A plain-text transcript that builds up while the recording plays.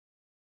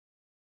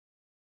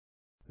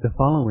The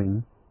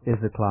following is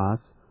a class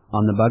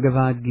on the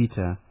Bhagavad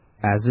Gita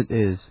as it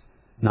is,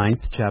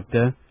 9th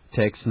chapter,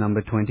 text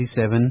number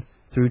 27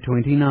 through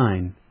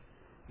 29,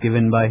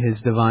 given by His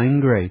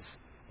Divine Grace,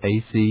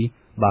 A.C.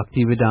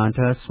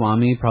 Bhaktivedanta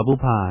Swami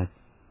Prabhupada,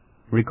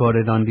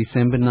 recorded on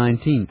December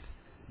 19th,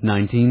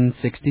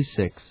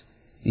 1966,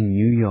 in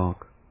New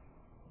York.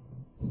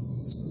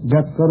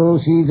 Jat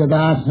karosi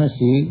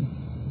jadasnasi,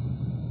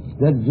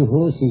 jat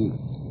juhosi,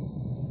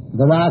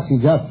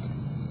 dadasi jat,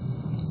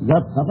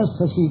 jat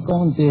tapasasi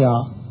kaunteya,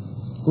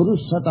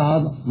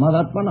 kurusatad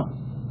madatpana.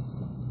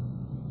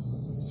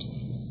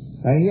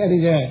 Here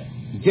is a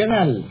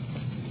general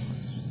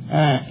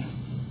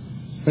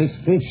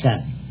prescription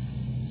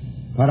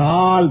for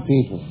all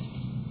people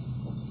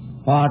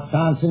for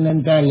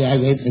transcendental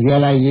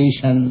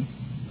realization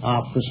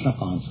of Krishna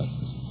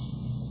consciousness.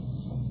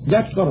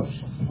 Jat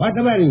karosi,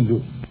 whatever you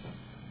do,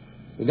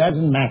 it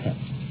doesn't matter.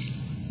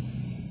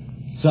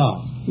 So,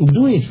 you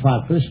do it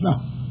for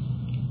Krishna.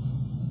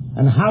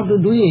 And how to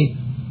do it,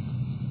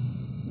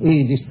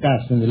 we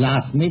discussed in the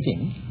last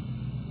meeting,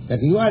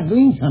 that you are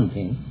doing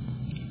something,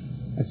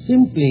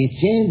 simply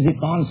change the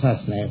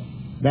consciousness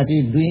that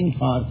is doing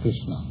for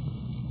Krishna.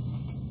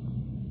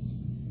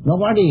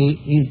 Nobody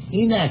is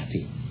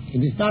inactive.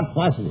 It is not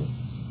possible.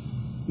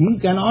 You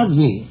cannot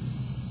be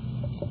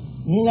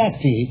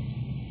inactive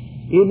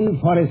even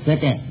for a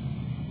second.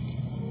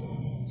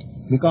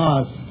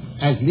 Because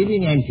as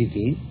living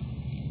entities,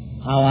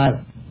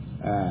 our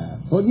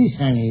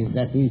position is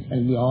that we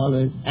shall be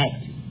always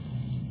active.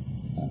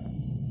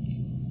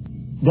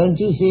 Don't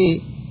you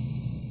see,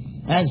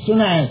 as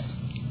soon as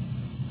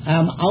I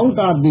am out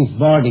of this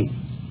body,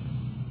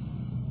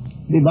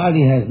 the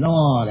body has no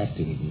more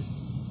activities.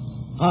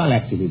 All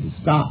activities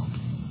stop.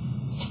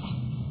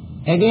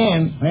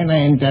 Again, when I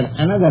enter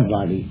another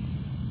body,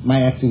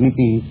 my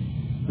activities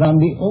from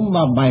the womb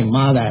of my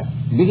mother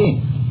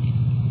begin.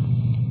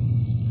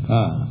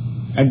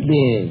 At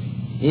the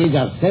age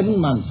of 7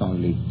 months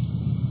only,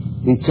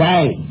 the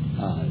child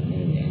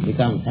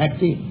becomes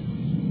active.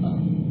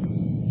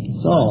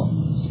 So,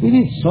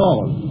 spirit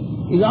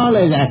soul is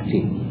always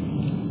active.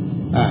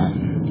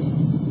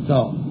 So,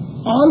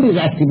 all these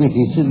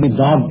activities should be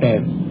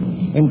adopted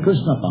in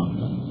Krishna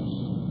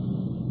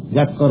consciousness.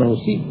 Jat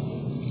karosi,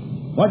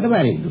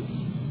 whatever you do.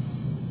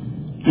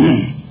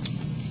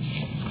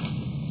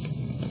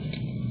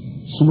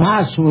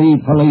 Subhasui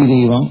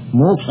phalairevam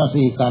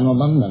mokshase karma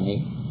bandhane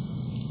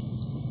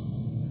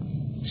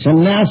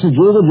sannyas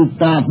yoga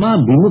yuktatma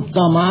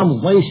vimuttamam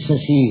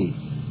vaishyashi.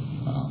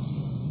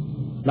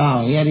 Now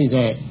here is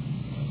a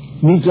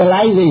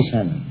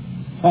neutralization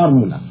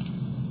formula.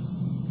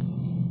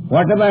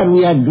 Whatever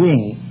we are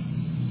doing,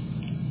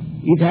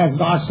 it has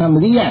got some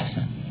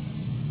reaction.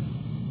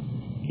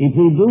 If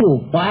we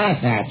do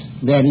pious acts,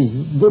 there is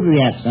good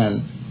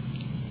reaction.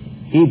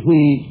 If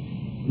we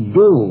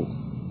do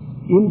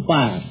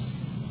impious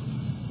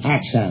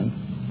action,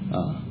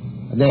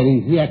 there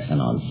is reaction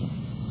also.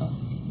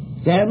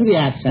 So every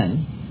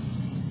action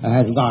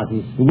has got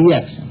its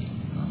reaction.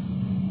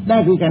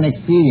 That we can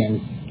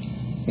experience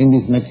in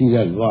this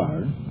material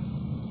world,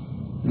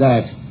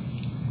 that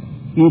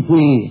if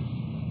we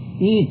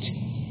eat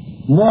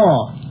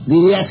more, the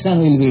reaction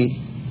will be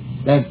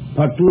that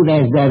for 2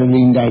 days there will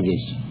be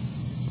indigestion.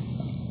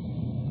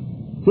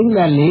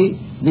 Similarly,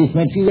 this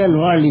material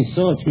world is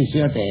so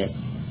situated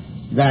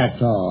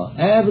that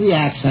every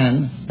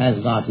action has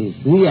got its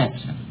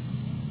reaction.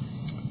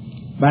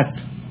 But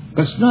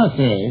Krishna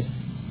says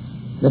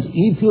that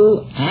if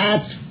you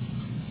act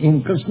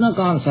in Krishna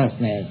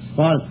consciousness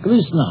for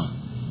Krishna,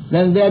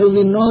 then there will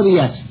be no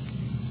reaction.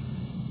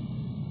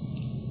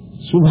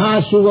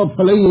 Subha Subha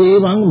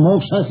Phalairevam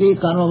Mokshase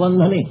Karma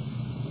Bandhane.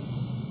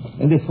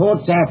 In the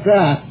 4th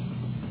chapter,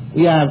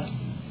 we have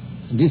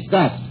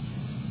discussed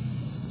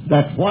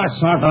that what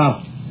sort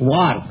of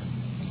work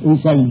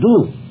we shall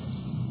do.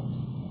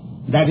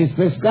 That is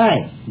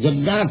prescribed.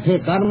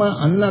 Jagyarthe karma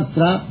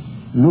annatra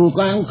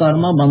lokayam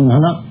karma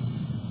bandhana.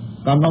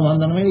 Karma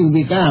bandhana means you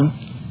become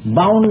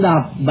bound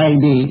up by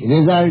the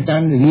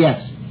resultant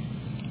reaction.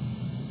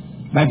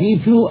 But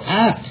if you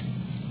act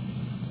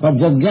for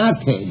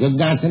Jagyarthe,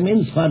 Jagyarthe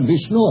means for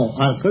Vishnu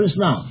or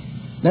Krishna,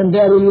 then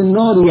there will be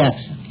no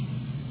reaction.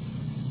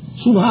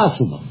 Subha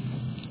Subha.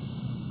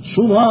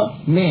 Subha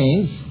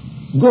means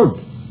good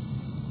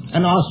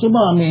and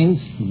Asubha means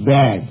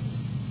bad.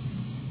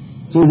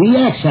 So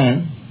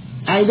reaction,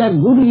 either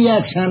good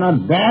reaction or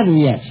bad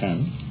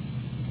reaction,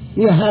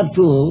 you have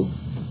to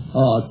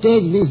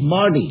take this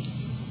body.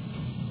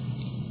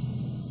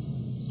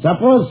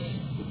 Suppose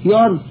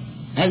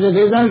as a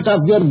result of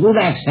your good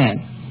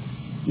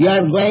action, you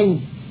are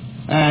going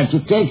to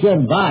take your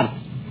birth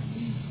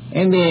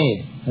in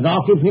the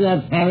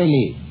Rockefeller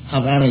family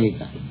of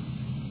America.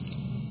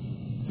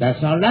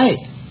 That's all right.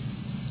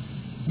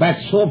 But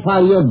so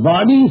far your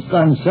body is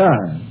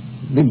concerned,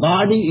 the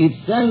body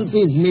itself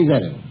is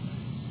miserable.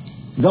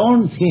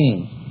 Don't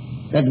think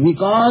that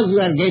because you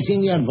are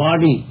getting your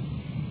body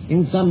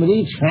in some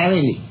rich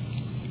family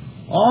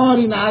or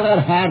in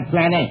other higher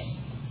planets,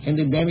 in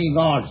the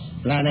demigods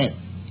planet,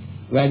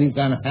 where you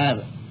can have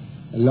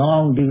a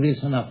long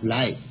duration of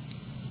life.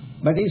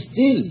 But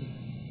still,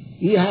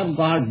 you have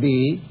got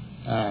the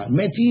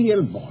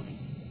material body.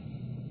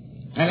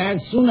 And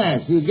as soon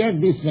as you get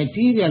this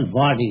material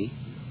body,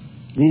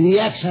 the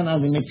reaction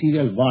of the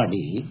material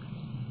body,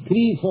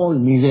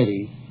 threefold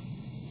miseries,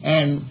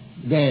 and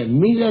the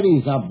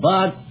miseries of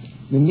birth,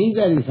 the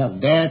miseries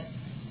of death,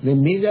 the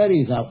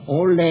miseries of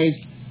old age,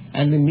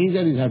 and the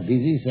miseries of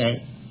diseases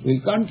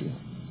will continue.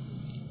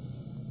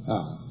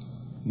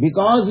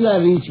 Because you are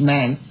a rich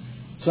man,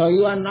 so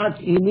you are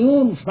not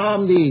immune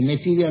from the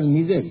material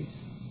miseries.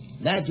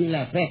 That will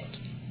affect.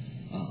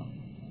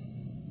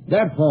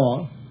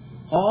 Therefore,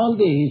 all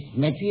these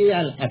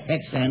material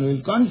affection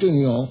will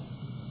continue.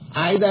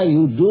 Either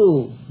you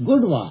do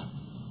good work,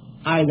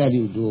 either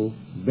you do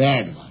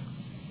bad work.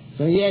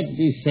 So yet it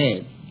is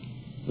said,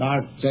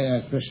 Lord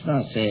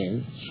Krishna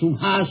says,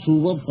 Subha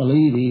Subha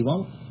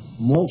Phalairevam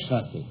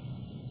Mokshate.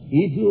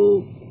 If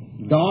you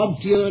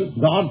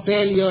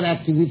dovetail your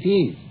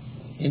activities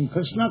in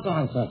Krishna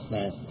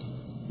consciousness,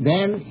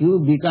 then you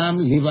become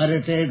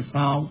liberated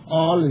from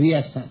all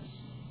reactions,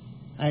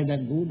 either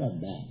good or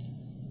bad.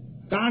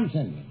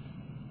 Transcendent.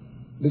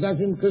 Because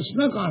in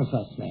Krishna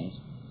consciousness,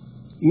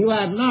 you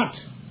are not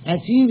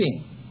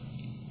achieving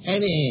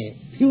any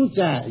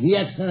future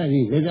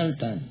reactionary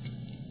resultant.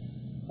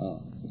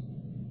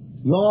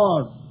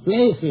 Your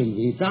place will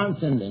be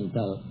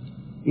transcendental,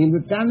 will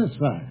be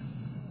transferred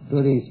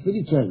to the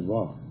spiritual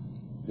world.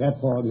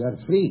 Therefore, you are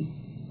free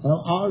from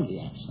all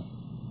reaction.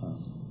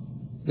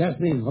 Just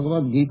in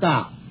Bhagavad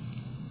Gita,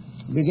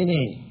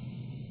 beginning,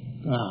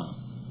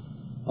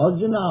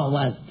 Arjuna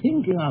was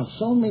thinking of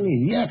so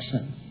many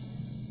reactions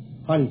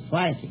for his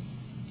fighting.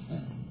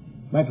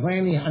 But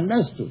when he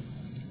understood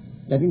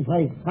that if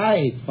I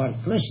fight for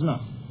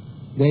Krishna,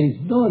 there is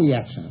no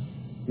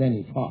reaction, then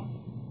he fought.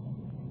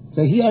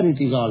 So here it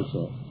is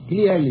also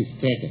clearly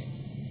stated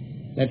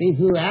that if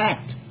you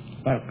act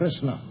for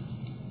Krishna,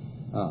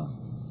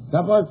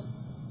 suppose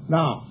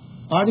now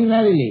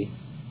ordinarily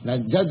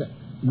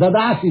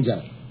dadasi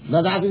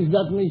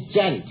jat means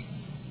charity.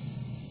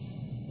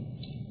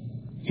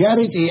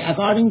 Charity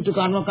according to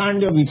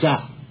karmakanda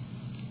vichar,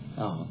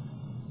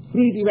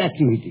 fruitive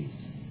activities.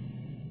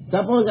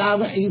 Suppose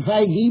if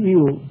I give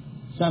you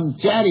some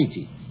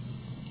charity,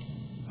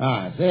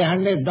 say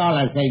 $100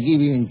 I give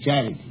you in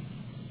charity,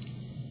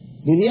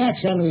 the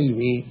reaction will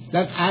be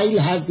that I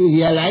will have to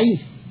realize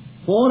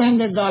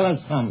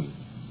 $400 from you.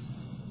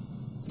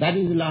 That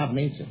is the law of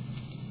nature.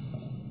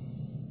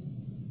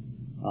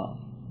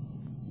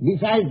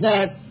 Besides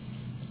that,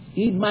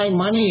 if my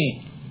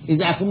money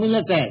is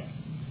accumulated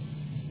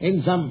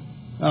in some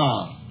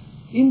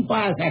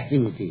impious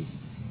activity,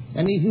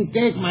 and if you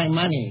take my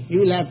money,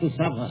 you will have to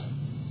suffer.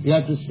 You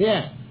have to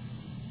share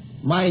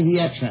my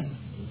reaction.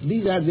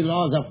 These are the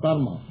laws of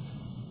karma,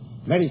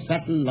 very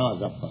subtle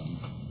laws of karma.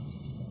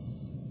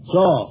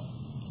 So,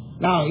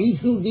 now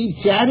if you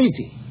give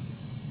charity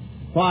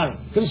for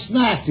Krishna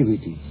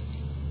activities,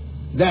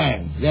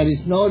 then there is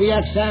no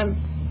reaction.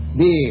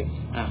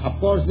 Of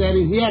course there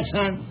is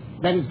reaction,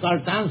 that is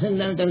called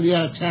transcendental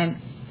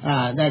reaction,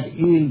 that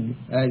you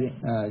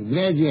will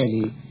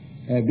gradually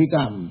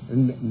become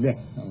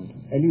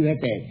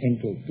elevated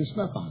into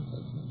Krishna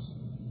consciousness.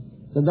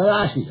 So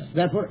Dadashita.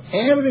 Therefore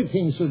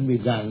everything should be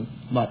done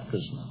by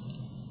Krishna.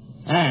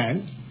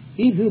 And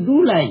if you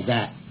do like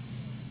that,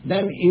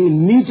 then you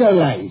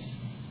neutralize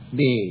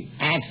the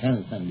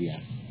actions and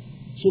reactions.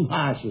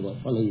 Subha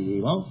Subha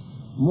Phalairevam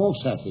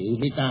Mokshate, you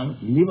become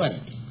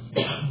liberated.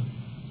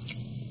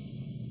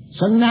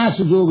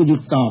 Sannyasa yoga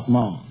yukta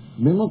atma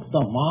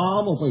vimukta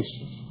mam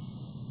upasya.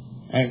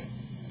 And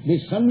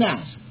this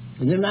sannyas,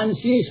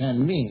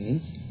 renunciation,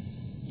 means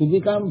to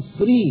become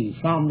free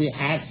from the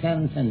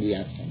actions and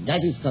reactions.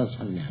 That is called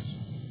sannyas.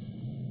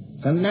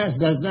 Sannyas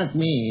does not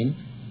mean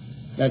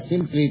that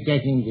simply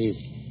taking this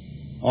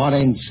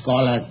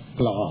orange-coloured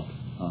cloth.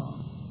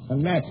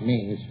 Sannyas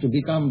means to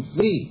become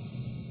free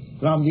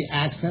from the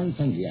actions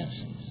and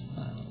reactions.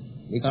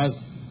 Because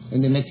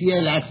in the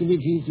material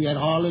activities, we are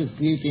always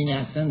creating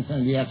actions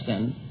and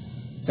reactions.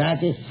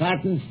 At a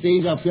certain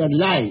stage of your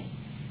life,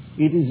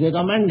 it is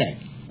recommended,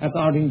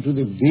 according to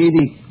the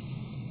Vedic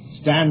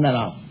standard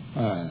of,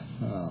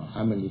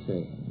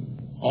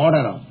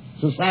 order of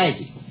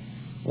society,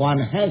 one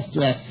has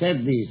to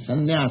accept the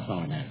sannyas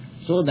order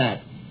so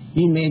that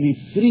he may be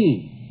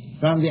free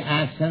from the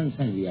actions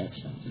and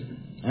reactions.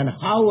 And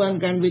how one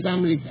can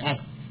become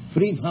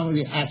free from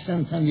the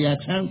actions and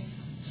reactions?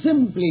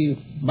 Simply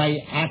by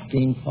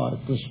acting for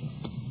Krishna.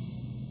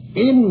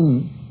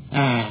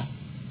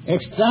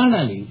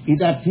 Externally,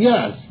 it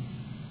appears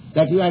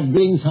that you are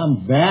doing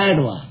some bad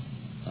work.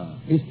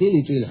 Still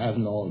it will have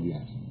no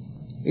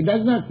reaction. It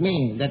does not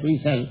mean that we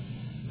shall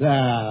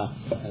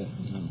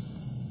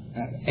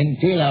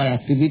entail our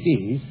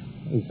activities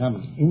with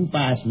some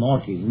impious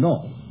motive.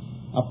 No.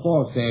 Of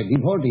course, a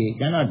devotee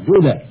cannot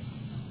do that.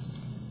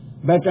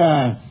 But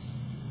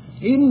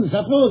even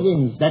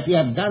supposing that you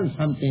have done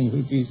something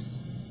which is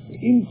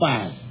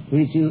impious,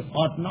 which you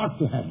ought not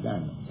to have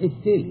done,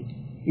 still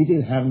it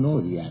will have no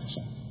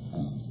reaction.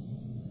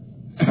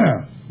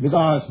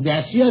 because the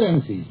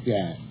assurance is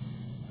there.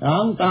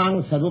 Rang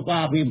tang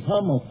sarupapi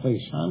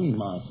bhamokvaishami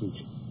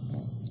masucha.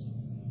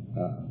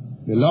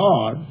 The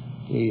Lord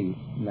will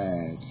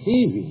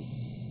save you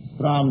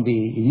from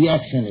the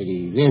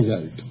reactionary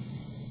result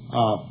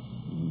of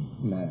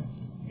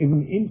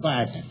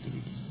impious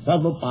activity.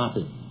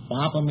 Sarvapapa.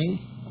 Papa means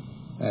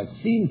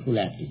sinful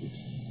activity.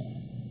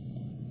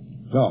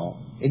 So,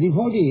 a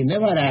devotee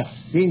never acts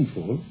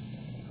sinful,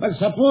 but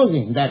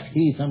supposing that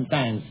he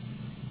sometimes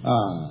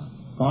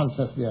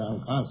consciously or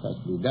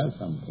unconsciously does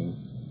something,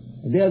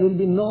 there will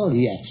be no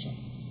reaction.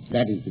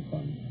 That is the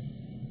point.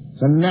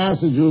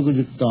 Sannyasa yoga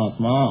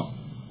yuktatma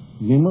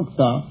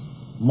vimukta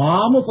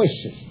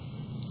mamupashyasi.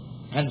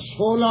 And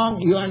so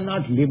long you are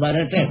not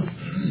liberated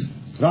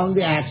from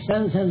the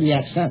actions and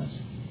reactions,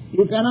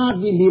 you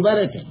cannot be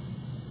liberated.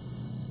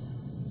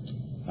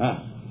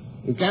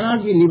 You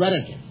cannot be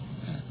liberated.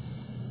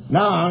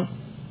 Now,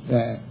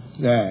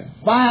 the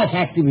pious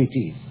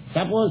activities,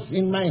 suppose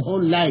in my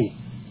whole life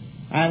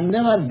I have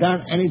never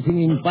done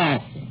anything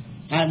impious.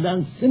 I have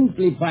done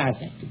simply pious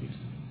activities.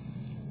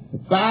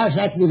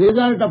 The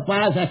result of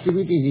pious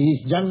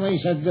activities is Janmai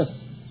Sadhya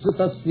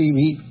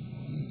Sutasrivi.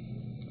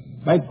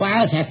 By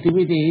pious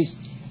activities,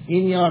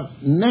 in your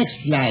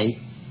next life,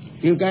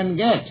 you can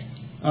get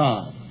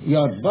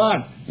your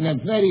birth in a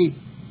very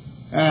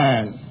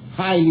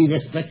highly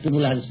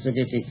respectable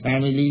aristocratic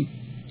family.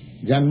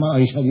 Janma,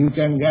 you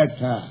can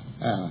get a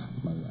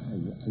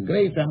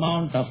great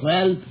amount of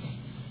wealth,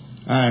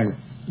 and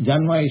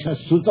Janma Isha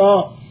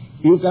Suta,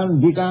 you can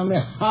become a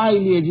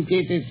highly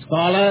educated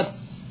scholar,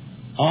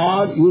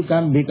 or you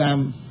can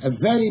become a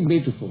very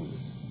beautiful.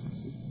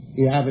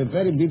 You have a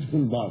very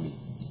beautiful body.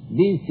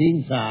 These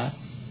things are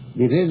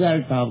the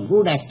result of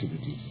good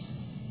activities.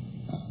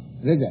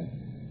 Result.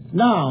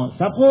 Now,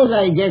 suppose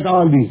I get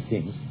all these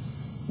things.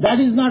 That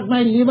is not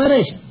my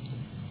liberation.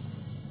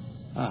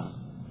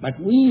 But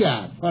we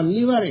are for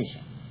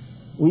liberation.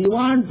 We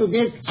want to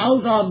get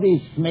out of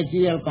this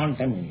material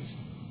contamination.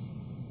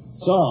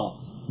 So,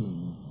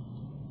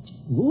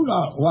 good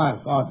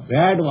work or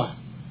bad work,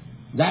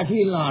 that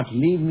will not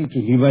lead me to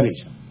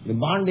liberation. The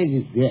bondage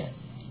is there.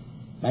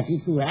 But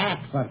if you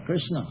act for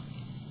Krishna,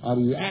 or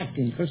you act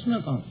in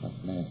Krishna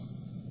consciousness,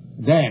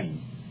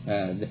 then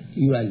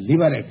you are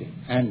liberated.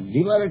 And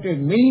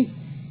liberated means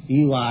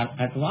you are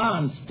at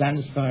once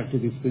transferred to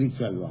the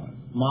spiritual world.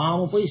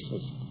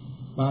 Mamupashyasi.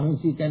 Ma means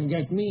you can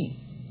get me.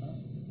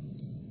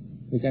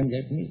 You can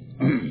get me.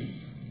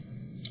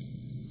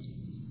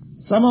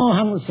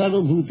 Samoham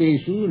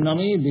sarvabhuteshu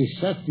name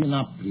deshasya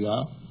na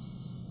priya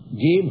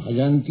je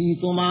bhajanti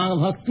tumang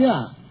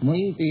bhaktya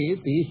moite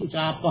teshu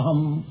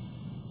chapaham.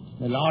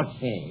 The Lord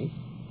says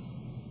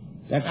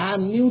that I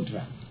am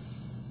neutral.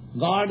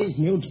 God is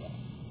neutral.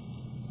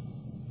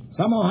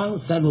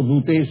 Samoham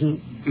sarvabhuteshu.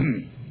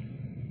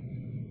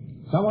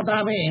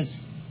 Samata means,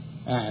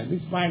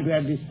 this point we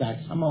have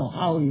discussed,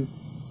 how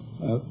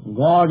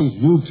God is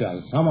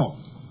neutral, samo.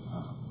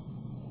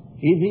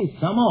 If he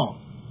is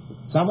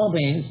samo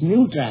means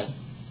neutral,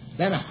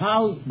 then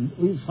how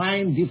we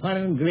find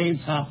different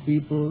grades of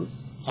people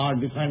or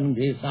different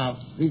grades of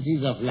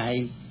species of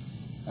life?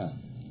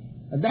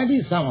 That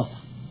is samata.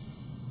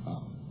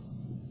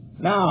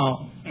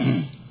 Now,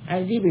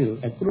 I'll give you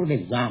a crude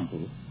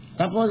example.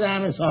 Suppose I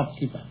am a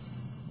shopkeeper.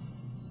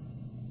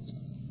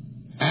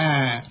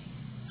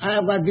 I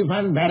have got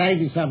different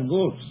varieties of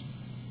goods.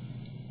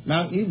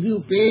 Now, if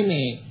you pay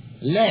me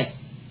less,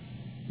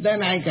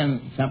 then I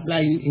can supply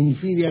you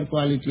inferior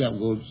quality of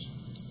goods.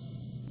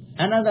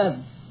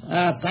 Another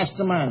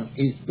customer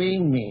is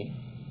paying me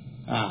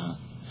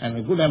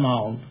a good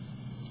amount,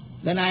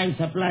 then I am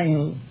supplying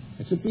you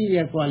a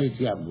superior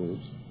quality of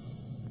goods.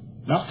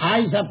 Now,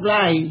 I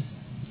supply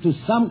to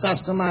some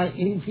customer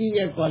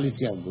inferior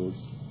quality of goods.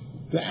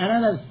 To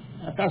another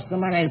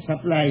customer I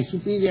supply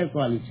superior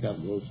quality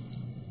of goods.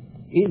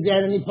 Is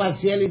there any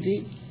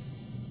partiality?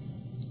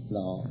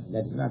 No,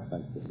 that is not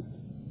partiality.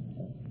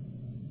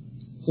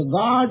 So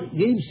God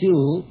gives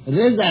you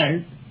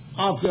result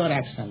of your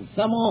action,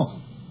 samoha.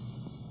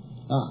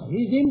 He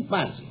is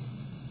impartial.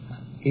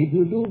 If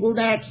you do good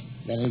acts,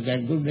 then you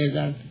get good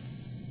result.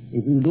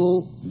 If you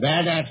do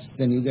bad acts,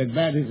 then you get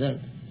bad result.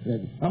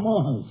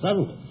 Samoham,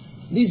 sarva.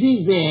 This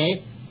is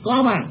a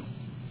common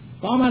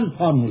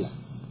formula.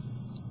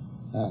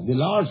 The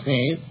Lord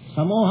says,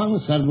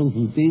 samoham sarva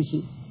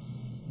bhutesu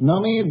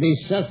name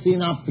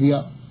deshasya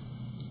priya.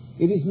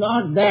 It is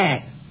not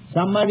that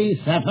somebody is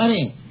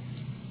suffering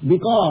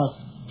because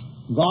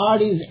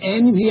God is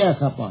envious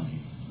upon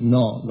him.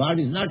 No, God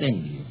is not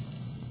envious.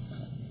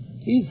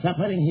 He is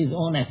suffering his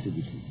own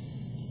activity.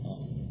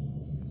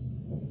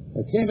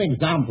 The same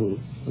example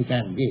we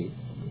can give.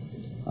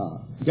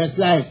 Just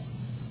like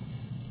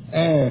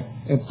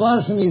a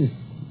person is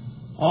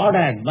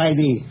ordered by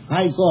the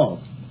High Court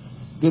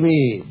to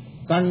be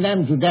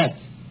condemned to death,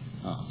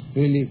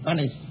 he will be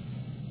punished,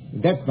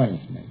 death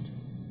punishment.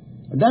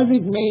 Does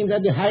it mean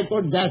that the High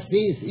Court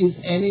justice is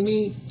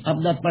enemy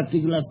of that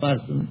particular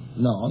person?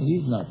 No, he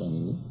is not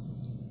enemy.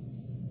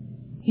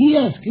 He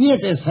has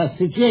created such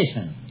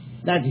situation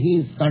that he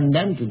is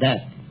condemned to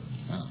death.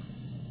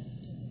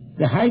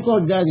 The High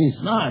Court judge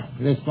is not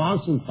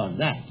responsible for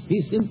that.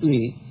 He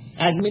simply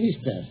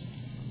administers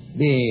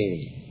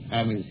the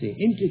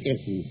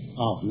intricacies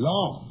of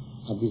law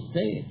of the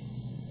state.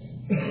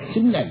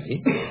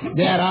 Similarly,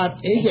 there are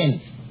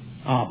agents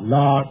of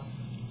law,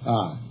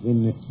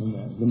 the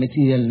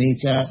material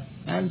nature,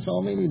 and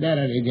so many there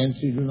are agents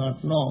we do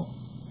not know.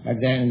 But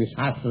then in the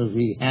Shastras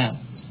we have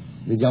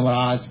the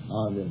Jamaraj,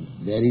 or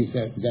there is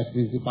a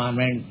Justice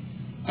Department,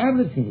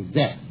 everything is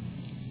there.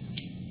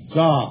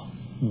 So,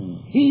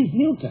 he is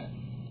neutral.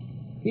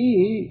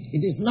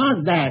 It is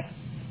not that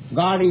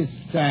God is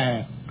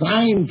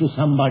kind to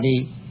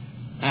somebody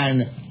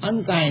and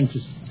unkind to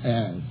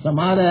some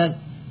other.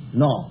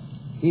 No,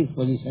 his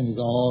position is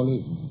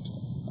always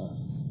neutral.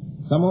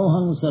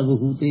 Samoham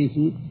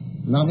sarvabhutesu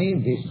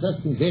name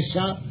deshasya.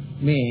 Desha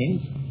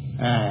means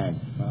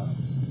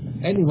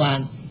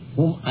anyone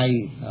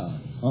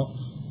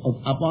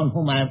upon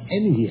whom I am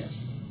envious.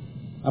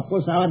 Of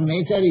course, our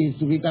nature is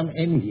to become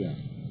envious,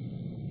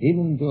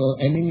 even to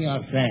enemy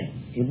or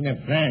friend. Even a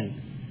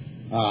friend,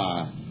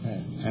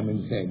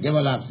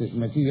 develops this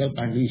material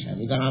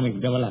condition,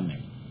 economic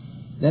development,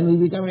 then we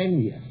become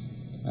envious.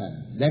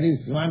 That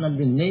is one of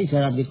the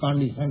nature of the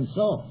condition.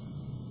 So,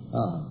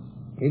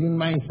 even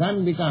my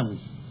son becomes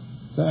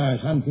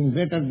something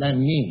better than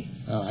me,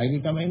 I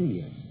become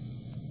envious.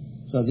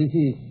 So this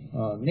is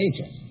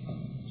nature.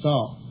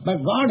 So,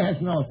 but God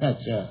has no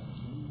such,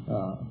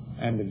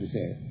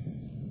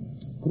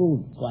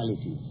 crude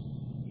qualities.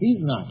 He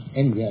is not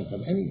envious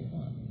of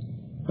anyone.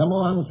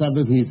 Samoham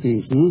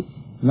sarvabhitesu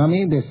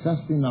name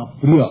desastina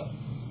priya.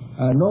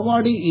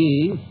 Nobody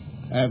is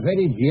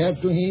very dear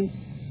to him,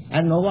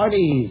 and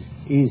nobody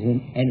is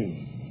an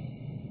enemy.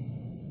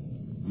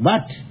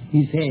 But,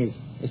 he says,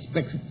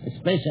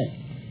 especially,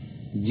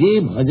 je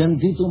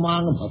bhajanti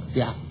tumang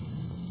bhaktya.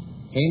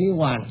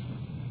 Anyone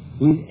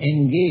who is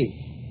engaged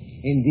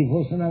in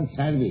devotional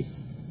service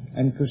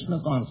and Krishna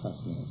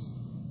consciousness,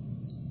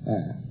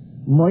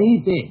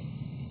 Maite,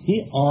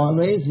 he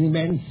always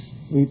remains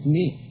with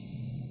me.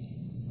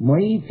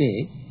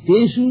 Maite,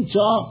 teshu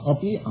cha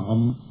api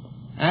aham,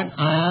 and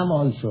I am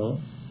also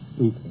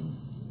with him.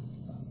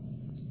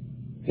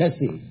 Just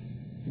see,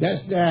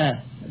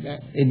 a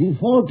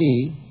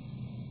devotee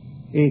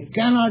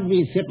cannot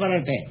be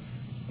separated.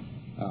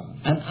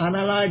 An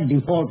unalloyed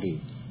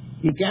devotee,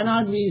 he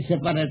cannot be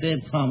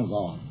separated from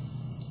God.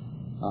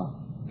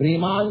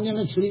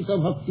 Premanjana shrita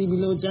bhakti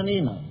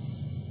vilochanena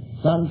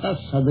santa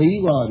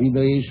sadaiva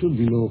hridayeshu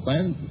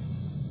vilopayanti.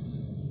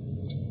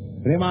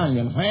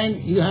 Premanjana, when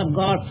you have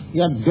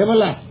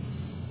developed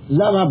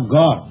love of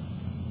God,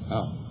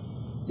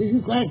 this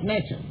is quite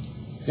natural.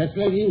 Just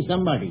like you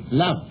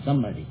love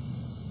somebody,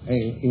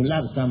 you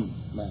love some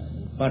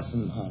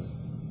person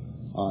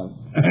or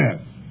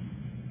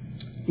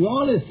you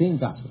always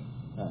think of it.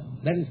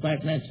 That is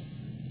quite natural.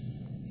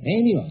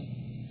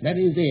 Anyone, that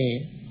is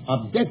the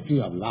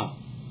objective of love.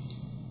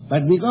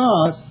 But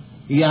because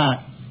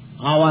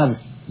our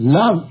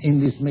love in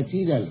this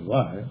material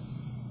world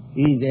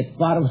is a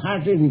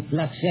perverted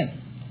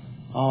reflection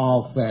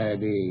of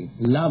the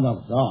love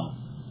of God,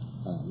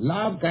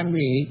 love can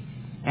be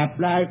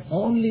applied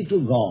only to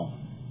God.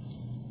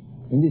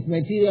 In this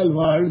material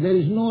world, there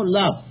is no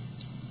love.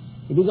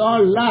 It is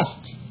all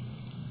lust.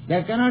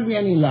 There cannot be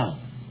any love.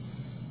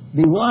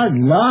 The word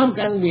love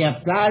can be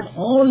applied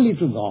only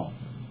to God.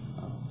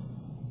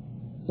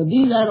 So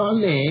these are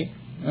only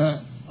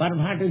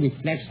perverted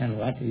reflection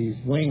what is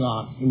going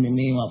on in the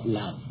name of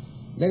love.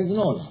 There is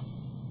no love.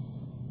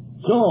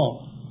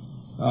 So,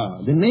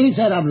 the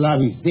nature of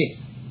love is this,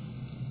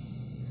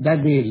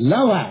 that the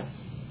lover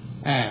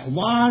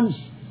wants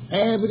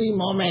every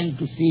moment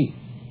to see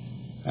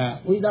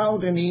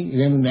without any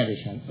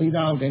remuneration,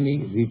 without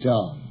any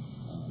return.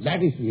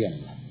 That is real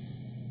love.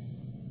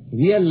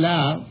 Real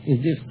love is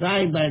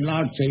described by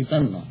Lord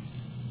Chaitanya,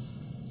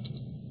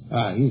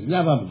 his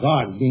love of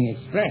God being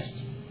expressed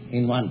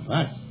in one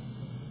verse,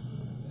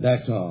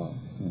 that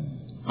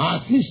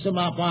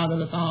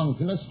Aslishamapadalatam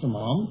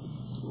sinastamam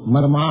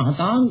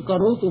marmahatam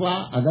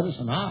karotuva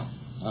adarsana.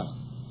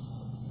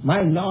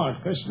 My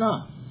Lord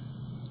Krishna,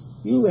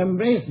 you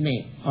embrace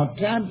me or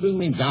trample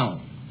me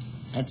down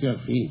at your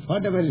feet,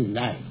 whatever you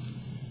like,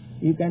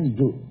 you can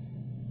do.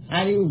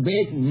 And you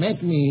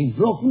make me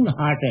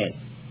broken-hearted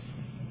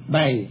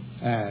by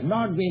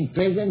not being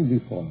present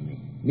before me.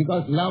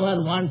 Because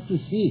lover wants to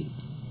see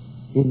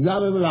his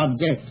lovable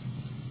object.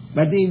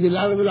 But if the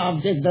lovable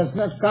object does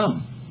not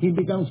come, he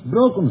becomes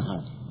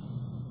broken-hearted.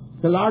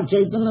 The Lord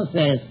Chaitanya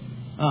says,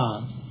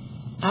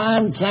 I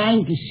am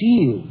trying to see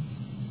you,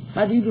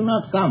 but you do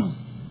not come.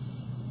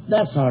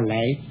 That's all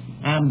right.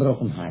 I am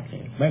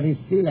broken-hearted, but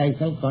still I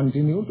shall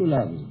continue to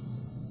love you.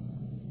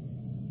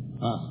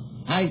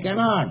 I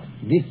cannot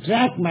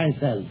distract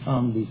myself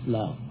from this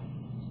love.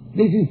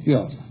 This is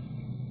pure love.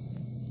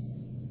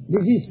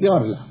 This is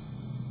pure love.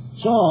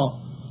 So,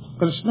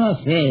 Krishna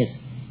says,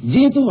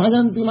 Jetu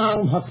bhajanti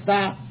mang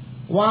bhakta,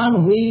 one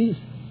who is,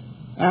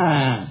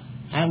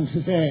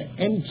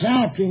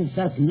 entrapped in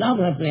such love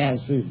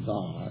affairs with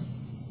God,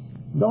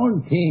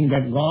 Don't think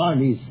that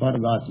God is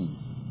forgotten.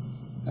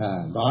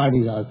 God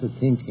is also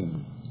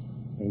thinking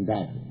in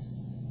that way.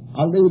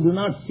 Although you do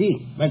not see,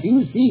 but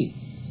you see,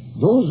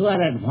 those who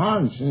are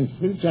advanced in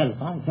spiritual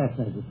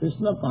consciousness,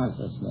 Krishna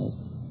consciousness,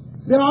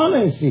 they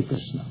always see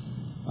Krishna.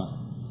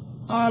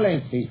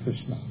 Always see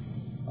Krishna.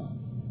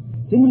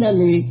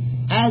 Similarly,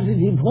 as the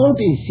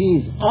devotee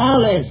sees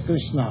always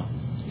Krishna,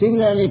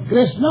 similarly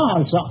Krishna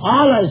also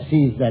always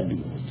sees that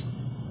devotee.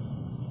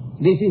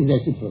 This is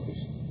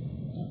reciprocation.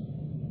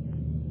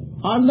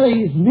 Although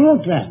he is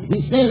neutral,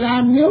 he says I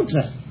am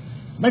neutral,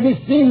 but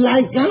still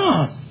I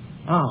cannot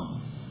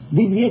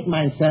deviate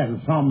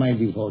myself from my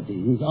devotee.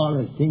 He is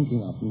always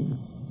thinking of me.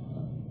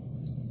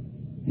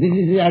 This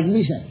is the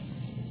admission.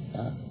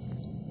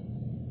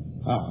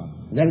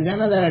 There is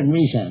another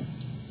admission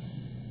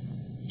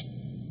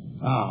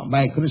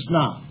by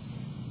Krishna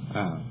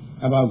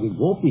about the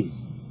gopis.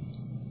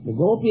 The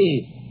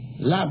gopis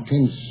loved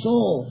him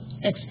so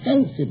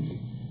extensively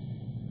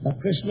that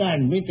Krishna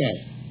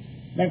admitted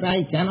that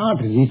I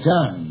cannot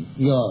return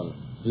your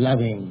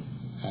loving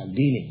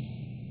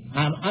dealing.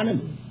 I am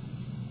unable.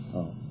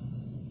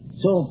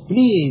 So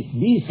please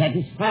be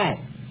satisfied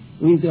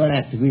with your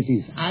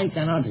activities. I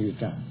cannot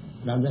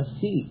return. Now just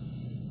see,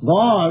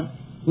 God,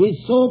 who is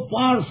so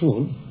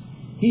powerful,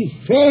 He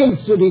fails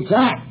to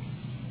return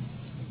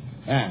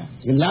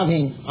the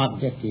loving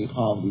objective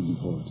of the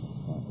devotee.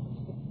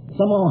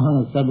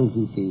 Samoham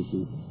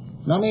sadhukitesu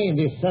name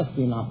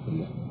desasya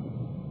napriya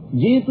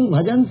jetu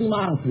bhajanti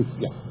mang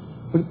pritya.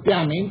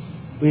 Pritya means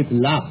with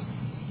love.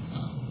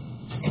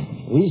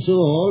 We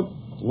should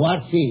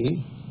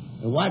worship.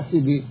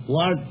 Worship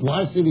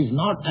is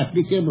not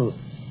applicable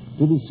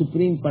to the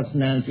Supreme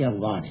Personality of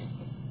God.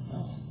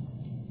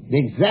 The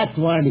exact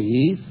word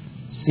is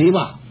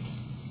seva.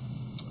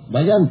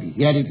 Bhajanti.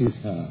 Here it is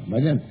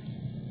bhajanti.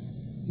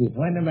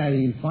 Whenever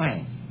you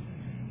find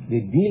the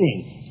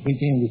dealing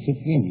between the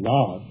Supreme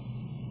Lord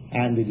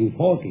and the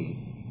devotee,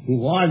 the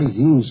word is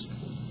used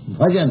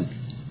bhajanti.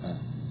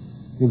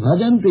 The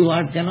bhajanti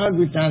word cannot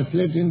be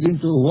translated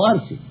into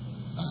worship.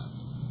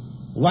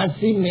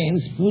 Worship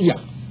means puja.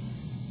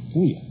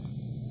 Puja.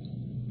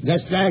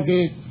 Just like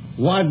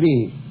what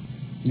the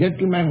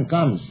gentleman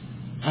comes,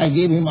 I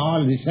give him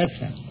all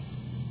reception.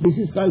 This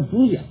is called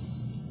puja.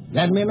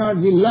 That may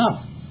not be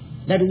love.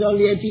 That is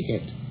only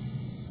etiquette.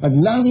 But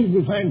love is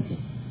different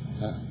thing.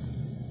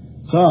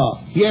 So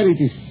here it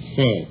is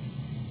said,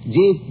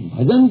 Jit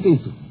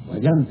bhajanti tu.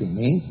 Bhajanti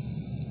means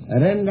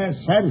render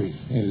service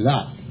in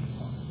love.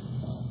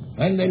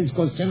 When there is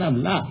question of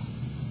love,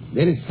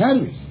 there is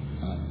service.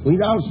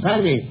 Without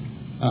service,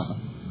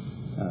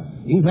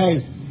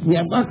 we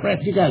have got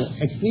practical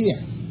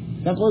experience.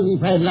 Suppose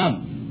if I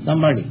love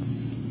somebody,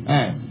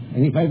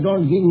 and if I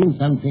don't give him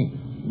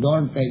something,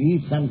 don't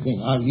eat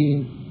something or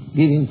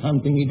give him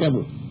something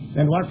eatable,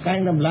 then what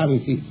kind of love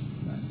it is?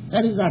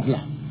 That is not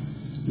love.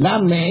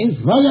 Love means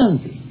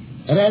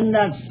bhajanti,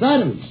 render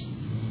service.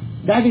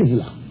 That is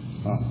love.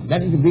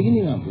 That is the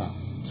beginning of love.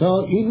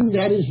 So even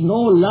there is no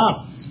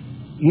love,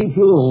 if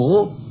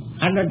you,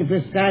 under the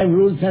prescribed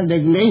rules and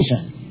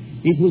regulations,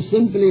 if you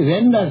simply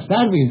render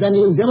service, then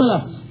you will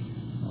develop love.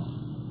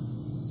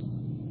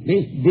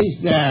 This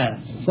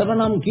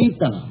Savanam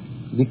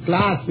Kirtana, the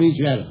class which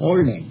we are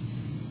holding,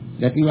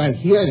 that you are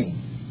hearing,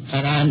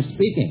 and I am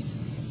speaking,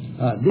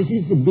 this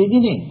is the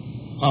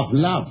beginning of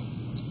love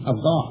of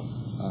God.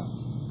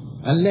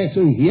 Unless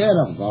you hear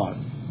of God,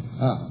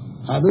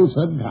 Adu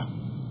Saddha,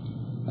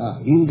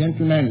 you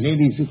gentlemen,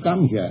 ladies, you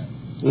come here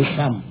with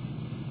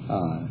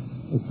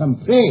some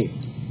faith.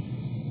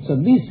 So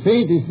this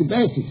faith is the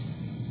basis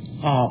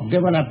of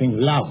developing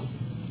love.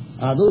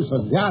 Adu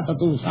Saddha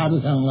Tatu Sadhu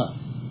Sangha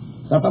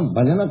Tatam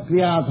Bhajana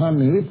Kriyatha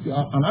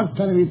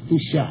Anartha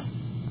Nivrittisya.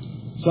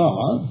 So,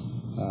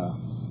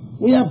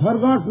 we have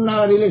forgotten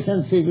our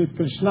relationship with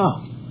Krishna.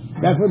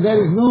 Therefore, there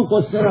is no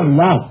question of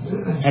love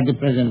at the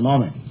present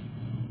moment.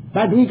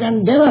 But we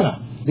can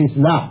develop this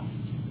love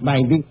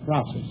by this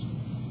process.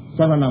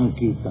 Savanam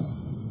Kirtana.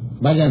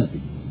 Bhajanti.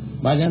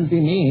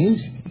 Bhajanti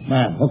means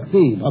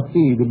bhakti.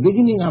 Bhakti, the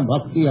beginning of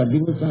bhakti or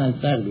devotional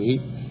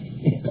service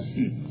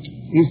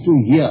is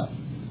to hear.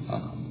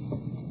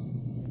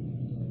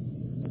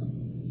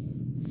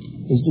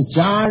 Is to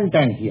chant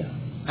and hear.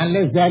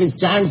 Unless there is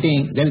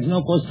chanting, there is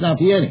no question of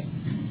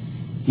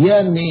hearing.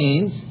 Hear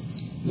means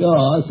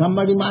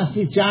somebody must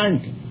be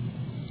chanting.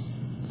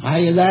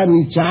 Either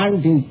we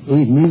chant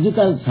with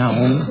musical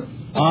sound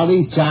or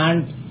we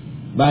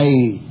chant by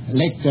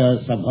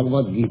lectures of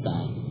Bhagavad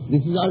Gita.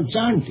 This is all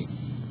chanting.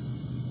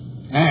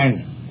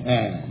 And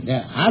the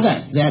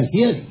others, they are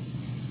hearing.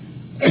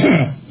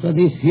 So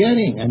this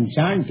hearing and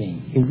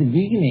chanting is the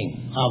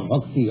beginning of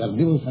bhakti or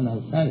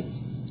devotional service.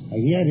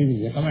 Here it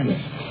is recommended.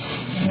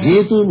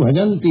 Jetu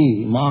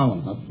bhajanti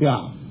mang bhaktya.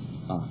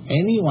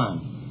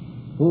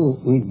 Anyone who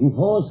with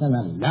devotion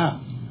and love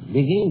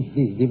begins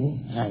this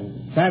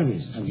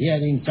service of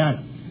hearing chant,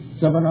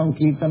 Savanam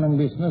Kirtanam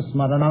Vishnu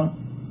Smaranam.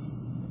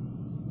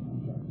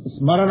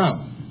 Smaranam.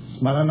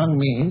 Smaranam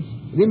means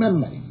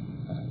remembering.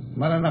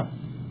 Smaranam.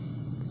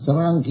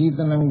 Savanam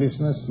Kirtanam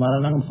Vishnu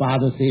Smaranam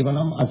Pada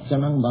Sevanam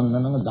Archanam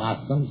Bandhanam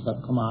Dasam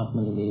Sakham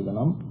Atma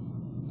Nivedanam.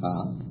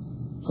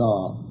 So,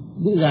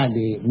 these are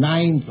the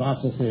 9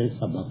 processes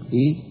of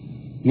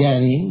bhakti: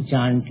 hearing,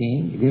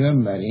 chanting,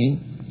 remembering,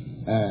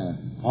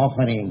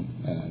 offering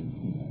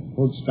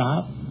food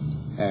stuff,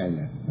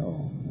 and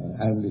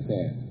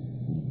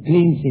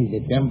cleansing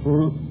the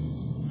temple,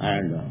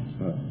 and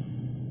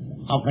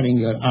offering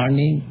your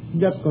earning,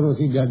 jat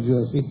karosi, jat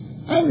josi,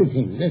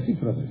 everything,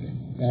 reciprocity,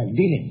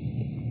 dealing.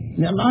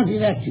 They are not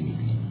in activity.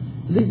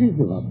 This is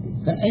the bhakti.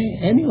 So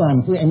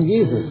anyone who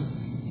engages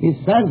his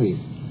service,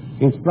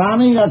 his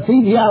prana or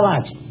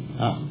tridhyavach,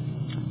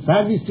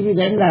 service to be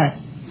rendered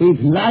with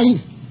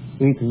life,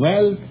 with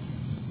wealth,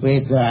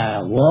 with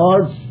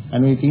words,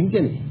 and with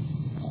intelligence.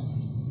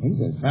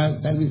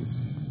 Service.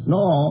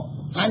 No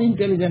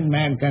unintelligent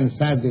man can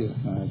serve the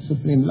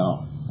Supreme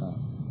Lord.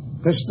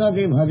 Krishna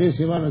de bhaje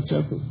seva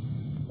rachatu.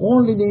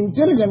 Only the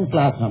intelligent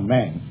class of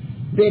men,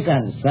 they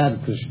can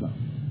serve Krishna,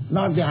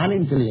 not the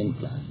unintelligent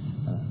class.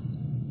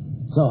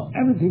 So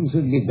everything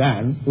should be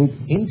done with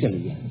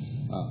intelligence,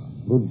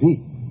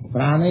 buddhi.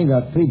 Prana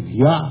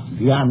tridhya,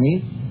 dhya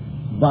means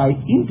by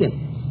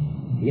intelligence,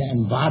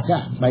 and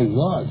vacha, by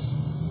words,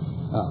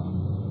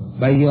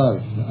 by your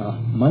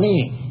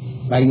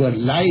money, by your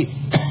life.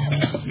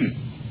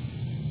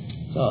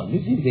 So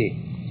this is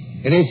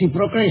the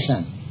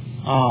reciprocation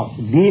of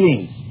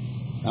dealings,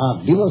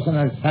 of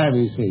devotional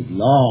service with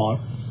Lord.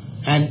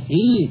 And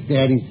if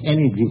there is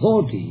any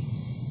devotee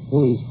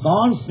who is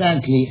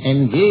constantly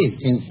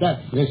engaged in such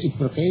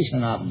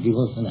reciprocation of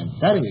devotional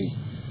service,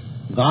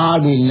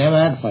 God will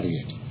never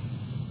forget.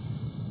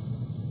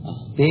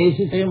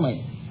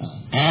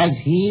 As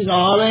He is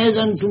always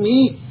unto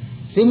me,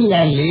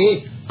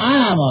 similarly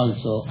I am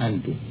also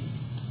unto Him.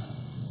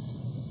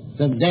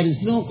 So there is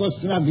no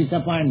question of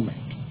disappointment.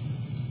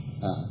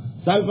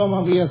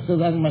 Salpamapi yasya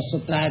dharmasya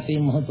prayati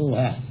mahatu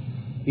hai.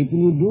 If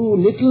you do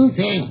little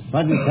thing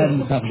for the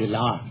service of the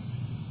Lord,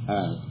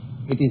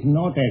 it is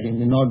noted in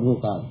the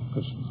notebook of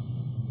Krishna.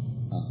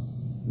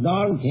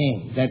 Don't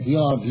think that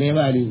your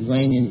labor is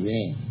going in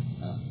vain.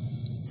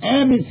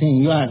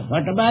 Everything you are,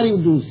 whatever you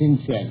do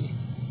sincerely,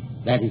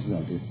 that is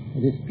noted.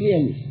 It is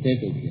clearly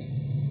stated here.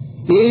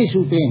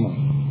 Teshu tema,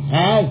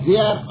 as they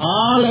are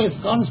always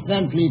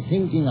constantly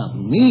thinking of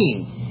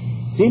me,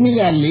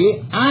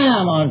 similarly, I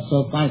am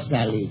also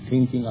constantly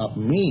thinking of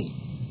me.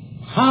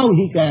 How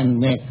he can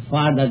make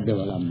further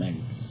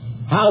development,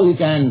 how he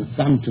can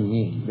come to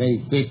me very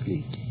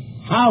quickly,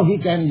 how he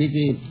can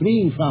be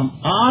free from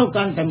all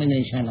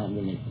contamination of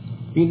the nature.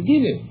 He will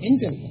give it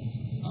intelligence.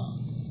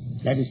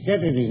 That is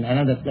stated in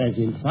another place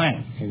you will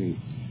find in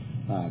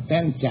the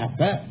 10th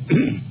chapter.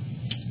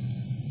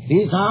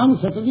 Isam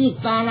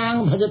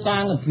satadiktanang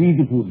bhajatang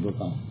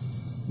pridipurdakam.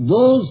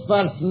 Those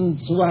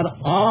persons who are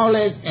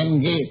always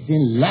engaged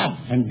in love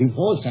and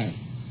devotion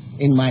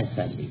in my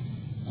service.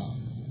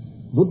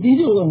 Buddhi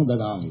yogam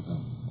dadamikam.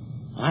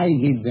 I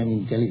give them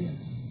intelligence.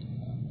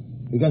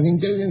 Because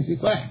intelligence is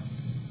required.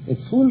 A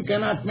fool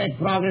cannot make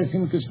progress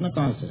in Krishna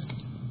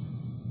consciousness.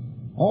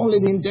 Only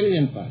the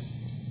intelligent person.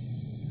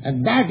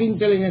 And that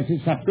intelligence is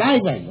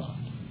supplied by God.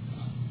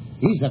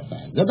 He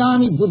supplies.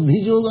 Dadami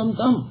buddhi yogam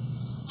tam.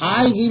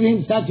 I give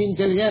him such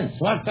intelligence.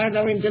 What kind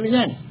of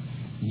intelligence?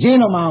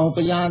 Jena ma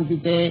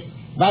upayanti te,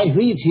 by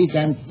which he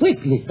can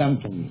quickly come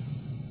to me.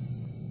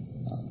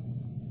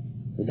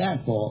 So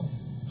therefore,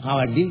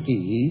 our duty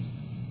is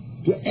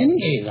to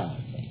engage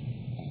ourselves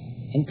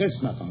in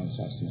Krishna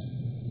consciousness.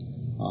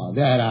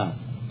 There are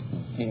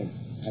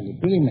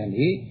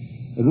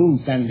preliminary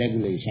rules and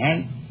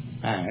regulations,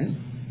 and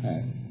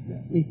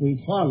if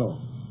we follow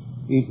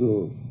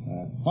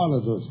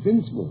those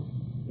principles,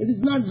 it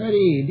is not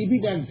very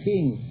difficult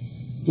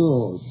thing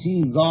to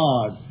see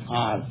God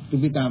or to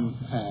become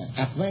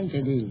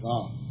acquainted with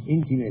God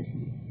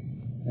intimately.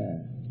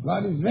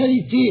 God is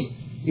very cheap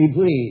if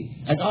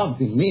we adopt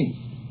the means.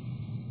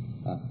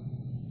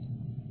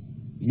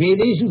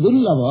 Vedeshu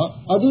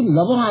dullava,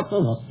 adullava atma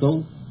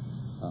bhakto.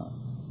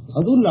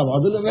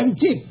 Adullava, very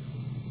cheap.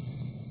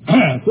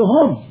 To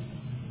whom?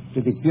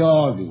 To the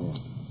pure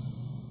devotee.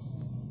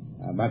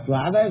 But to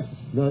others,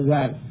 those who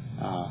are,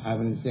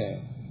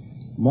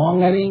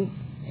 mongering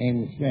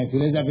in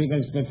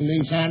philosophical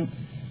speculation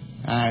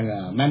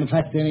and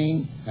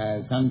manufacturing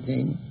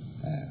something,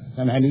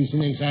 some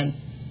hallucination,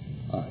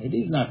 it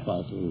is not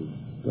possible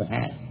to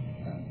have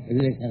a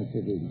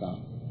relationship with God.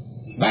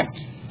 But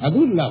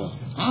adullava,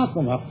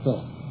 atma bhakto,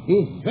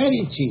 is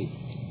very cheap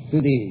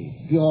to the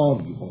pure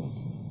devotee.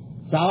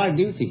 So our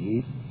duty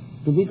is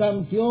to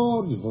become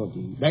pure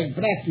devotee by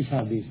practice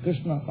of this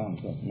Krishna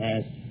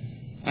consciousness,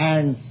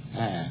 and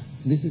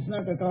this is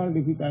not at all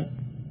difficult.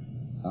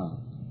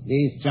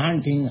 This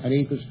chanting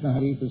Hare Krishna,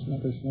 Krishna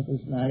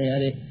Krishna, Hare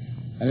Hare,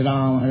 Hare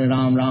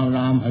Ram, Ram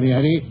Ram, Hare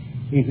Hare.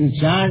 If you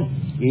chant,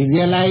 you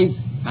realize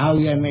how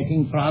you are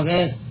making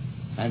progress,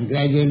 and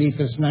gradually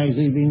Krishna is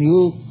within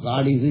you,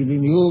 God is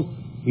within you.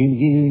 He will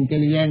give you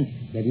intelligence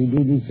that you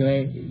do this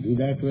way, you do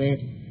that way.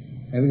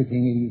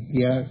 Everything will be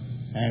clear,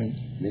 and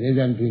the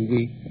result will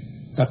be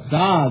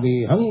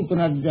Tatsadeham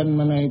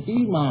punarjanmanaiti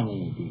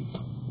mameti.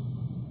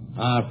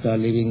 After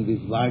leaving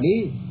this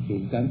body, he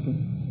is gone to.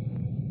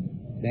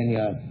 Then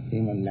your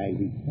human life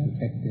is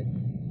perfected.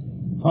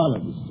 Follow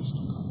this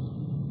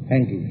system.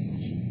 Thank you.